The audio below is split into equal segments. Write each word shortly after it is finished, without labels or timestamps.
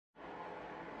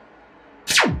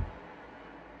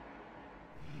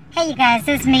Hey you guys,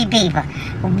 it's me, Beaver.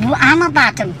 I'm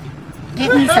about to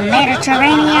get me some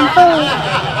Mediterranean food,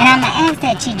 and I'm going to ask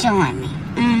that you join me.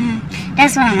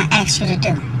 That's what I'm going to ask you to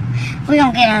do. We're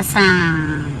going to get us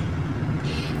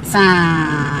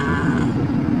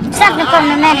something from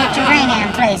the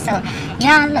Mediterranean place. So,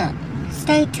 y'all look,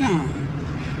 stay tuned.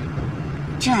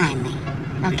 Join me,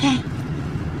 okay?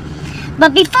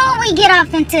 But before we get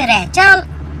off into that,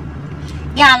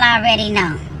 y'all already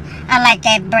know. I like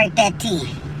that break that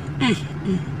tea. Y'all,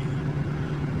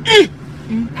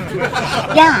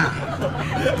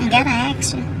 I gotta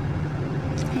ask you.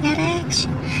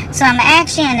 So I'm gonna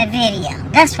ask you in the video.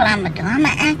 That's what I'm gonna do. I'm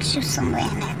gonna ask you somewhere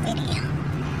in that video.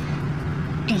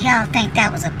 Do y'all think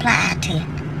that was applied to you?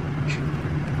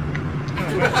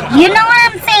 You know what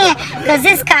I'm saying? Because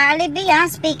it's Carly B. I'm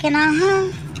speaking on her.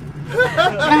 You know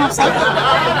what I'm saying?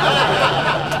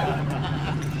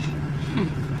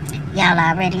 Y'all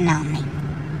already know me.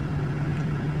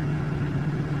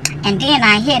 And then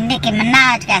I hear Nicki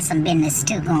Minaj got some business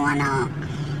too going on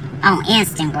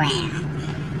Instagram.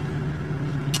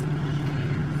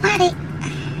 Why they...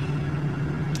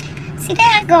 See, there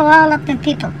I go all up in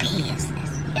people's business.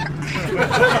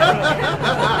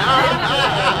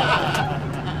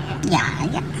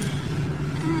 Yeah.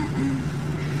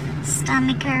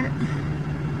 Stomach hurt.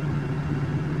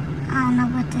 I don't know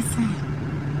what to say.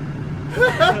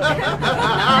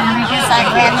 I guess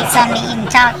I'll grab me something to eat and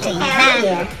talk to you.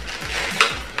 Huh?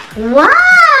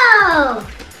 Whoa!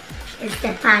 It's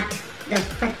the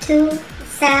potato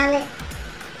salad.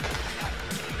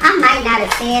 I might not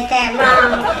have said that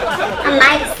wrong.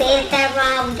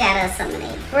 We got us some of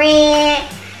that bread.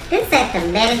 This is at the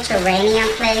Mediterranean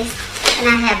place. And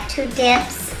I have 2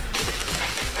 dips.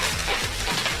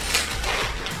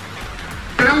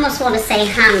 I almost want to say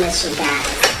hummus, you guys.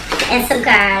 And some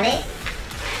garlic.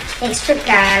 Extra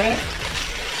garlic.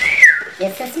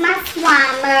 This is my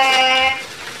swammer.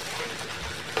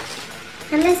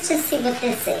 And let's just see what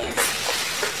this is.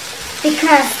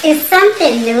 Because it's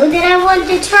something new that I wanted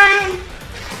to try.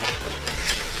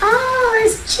 Oh,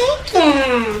 it's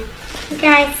chicken. You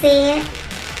guys see it?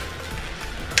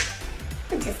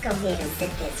 I'll just go ahead and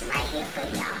sit this right here for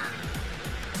y'all.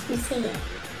 You see it?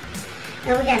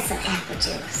 And we got some apple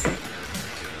juice.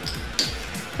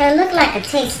 It looked like a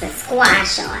taste of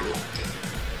squash on it.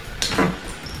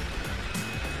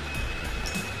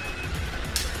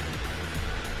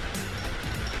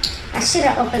 I should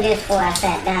have opened it before I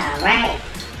sat down, right?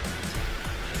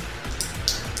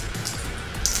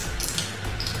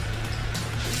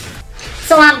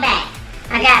 So I'm back.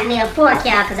 I got me a fork,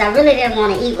 y'all, because I really didn't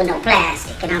want to eat with no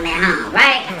plastic, and I'm at home,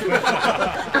 right?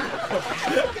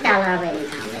 Y'all already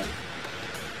know me.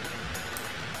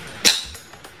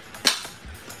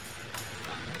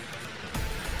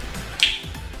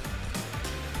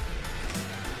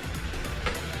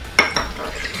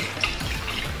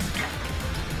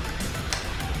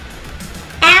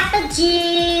 Apple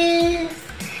juice,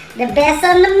 the best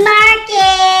on the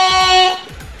market.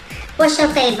 What's your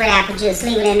favorite apple juice?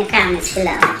 Leave it in the comments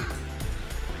below.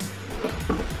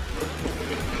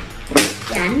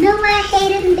 Y'all know I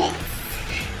hate a mess.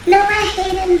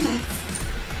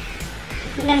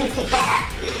 Let me pick that up.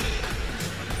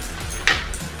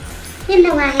 You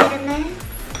know I hate a mess.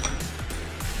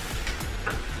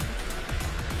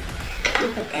 Let me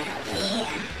put that over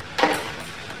here.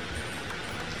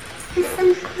 And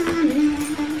some hummus.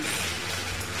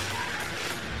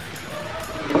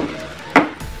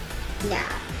 Yeah.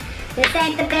 This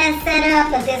ain't the best setup,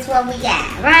 but this what we got,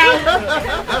 right?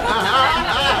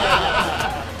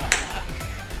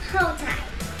 Hold tight.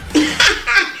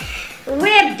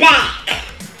 We're back.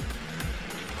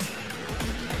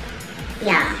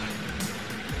 Yeah.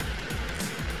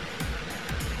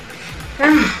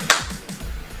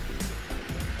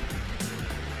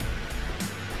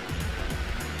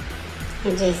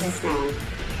 In Jesus' name.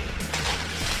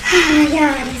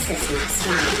 Yeah, this is my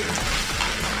swamp.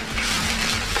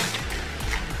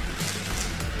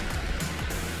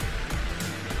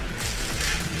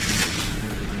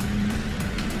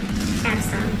 Have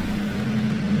some.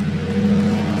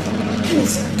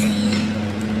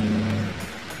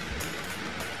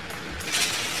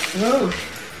 Whoa.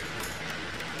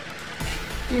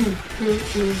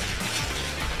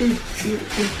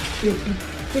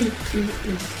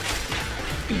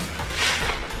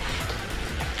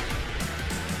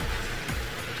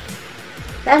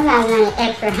 That's why I want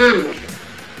extra hummus.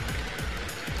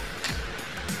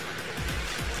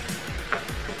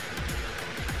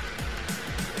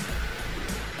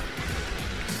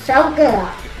 So good.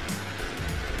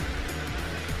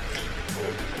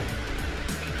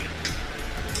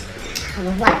 I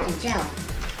was watching Joe.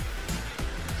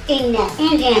 eating that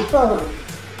Indian food.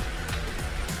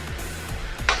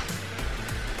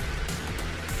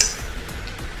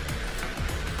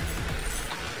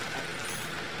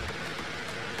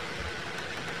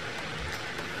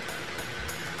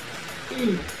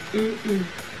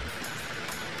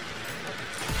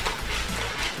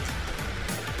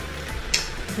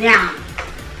 Yeah.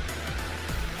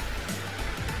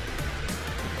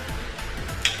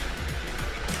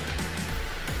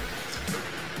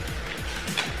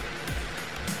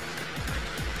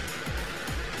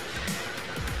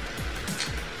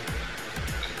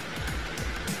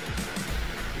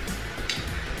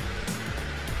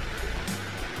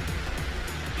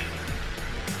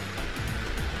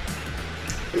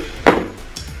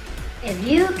 If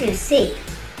you can see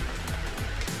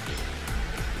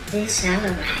this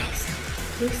shallow rice,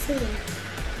 you see it.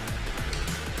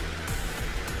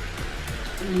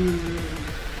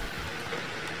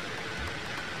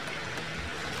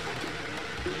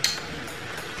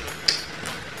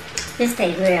 This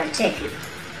tastes grilled chicken.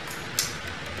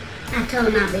 I told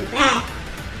him I'll be back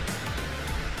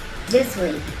this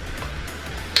week.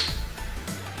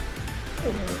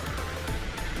 Ooh.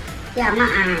 Yeah, my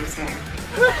arms hurt.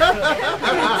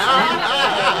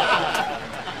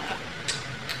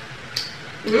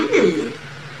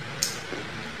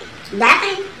 That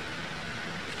ain't.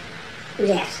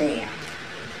 Yes, yeah.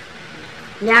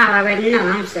 Y'all already know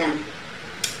I'm some.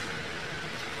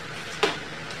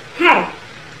 Hey.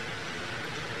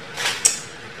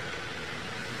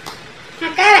 I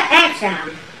gotta ask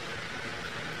y'all.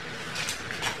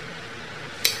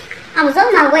 I was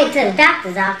on my way to the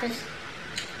doctor's office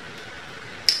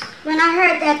when I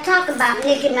heard that talk about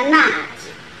Nicki Minaj.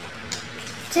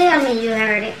 Tell me you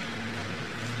heard it.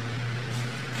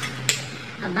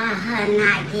 About her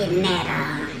not getting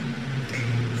that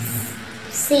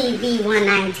CV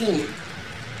 119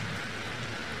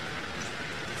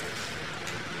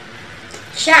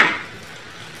 shot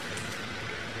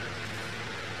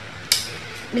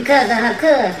because of her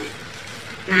cousin.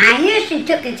 Now I hear she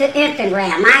took it to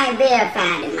Instagram. I ain't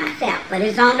verified it myself, but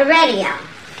it's on the radio.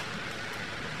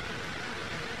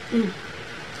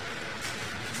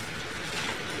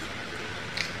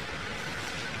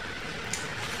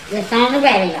 It's on the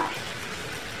radio.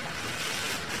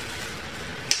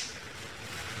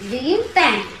 Do you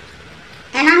think,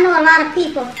 and I know a lot of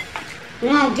people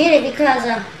won't get it because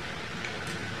of,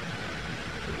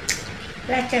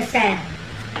 let's just say,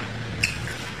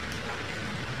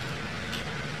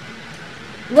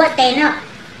 what they know,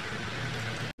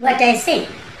 what they see.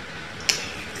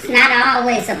 It's not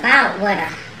always about what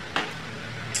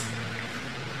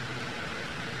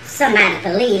somebody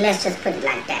believes, let's just put it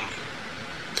like that.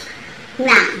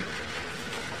 Now,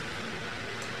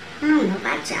 I don't know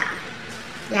about y'all.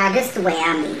 Y'all, this is the way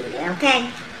I'm eating it, okay?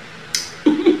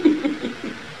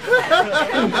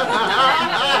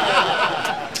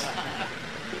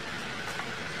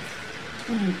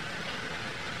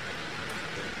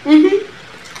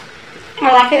 I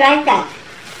like it like that.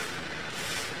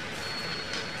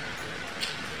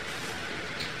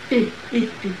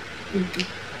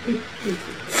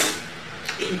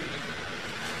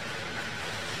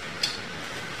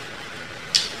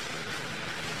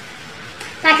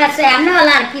 Like I said, I know a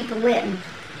lot of people with me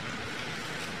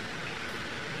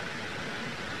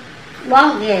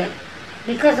won't get it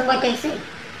because of what they see.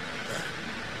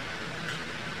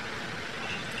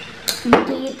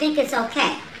 Do you think it's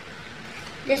okay?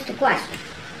 Just a question.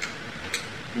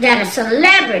 That a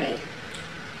celebrity,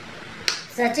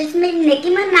 such as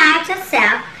Nicki Minaj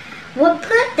herself, would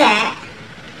put that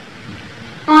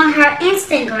on her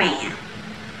Instagram?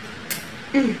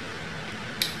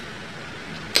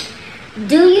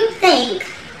 Do you think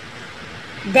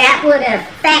that would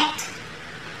affect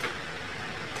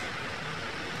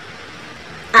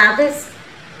others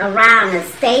around the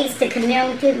states, the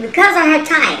community, because of her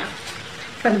title,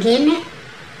 from getting it?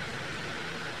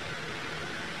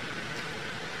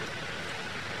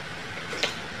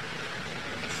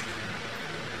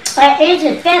 Or is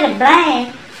it fair to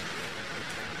blame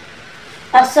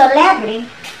a celebrity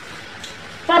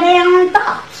for their own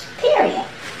thoughts, period?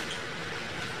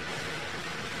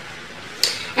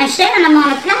 And sharing them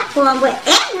on a platform where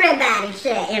everybody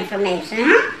share information,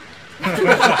 huh?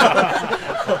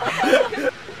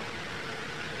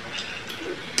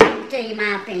 I'll tell you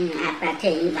my opinion after I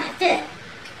tell you about this.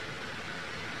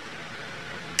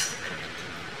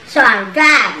 So I was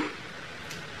driving.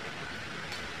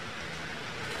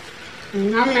 You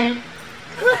know me?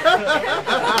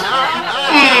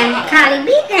 And Cardi B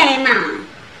came on.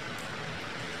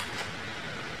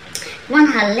 One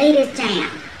of her latest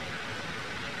jams.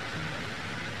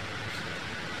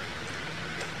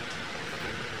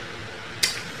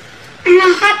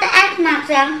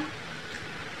 myself.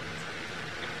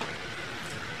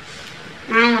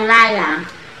 I ain't gonna lie, y'all.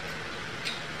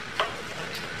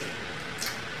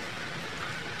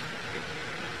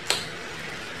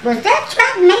 Was that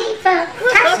truck made for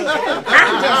taxi?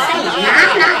 I'm just saying. Now,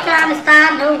 I'm not trying to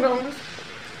start no rumors.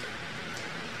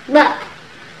 But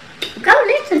go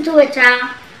listen to it, y'all.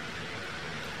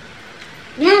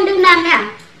 You don't do nothing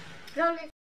else. Go listen.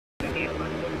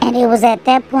 And it was at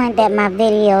that point that my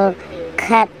video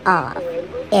cut off.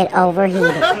 It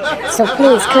overheated. So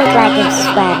please click like and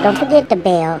subscribe. Don't forget the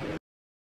bell.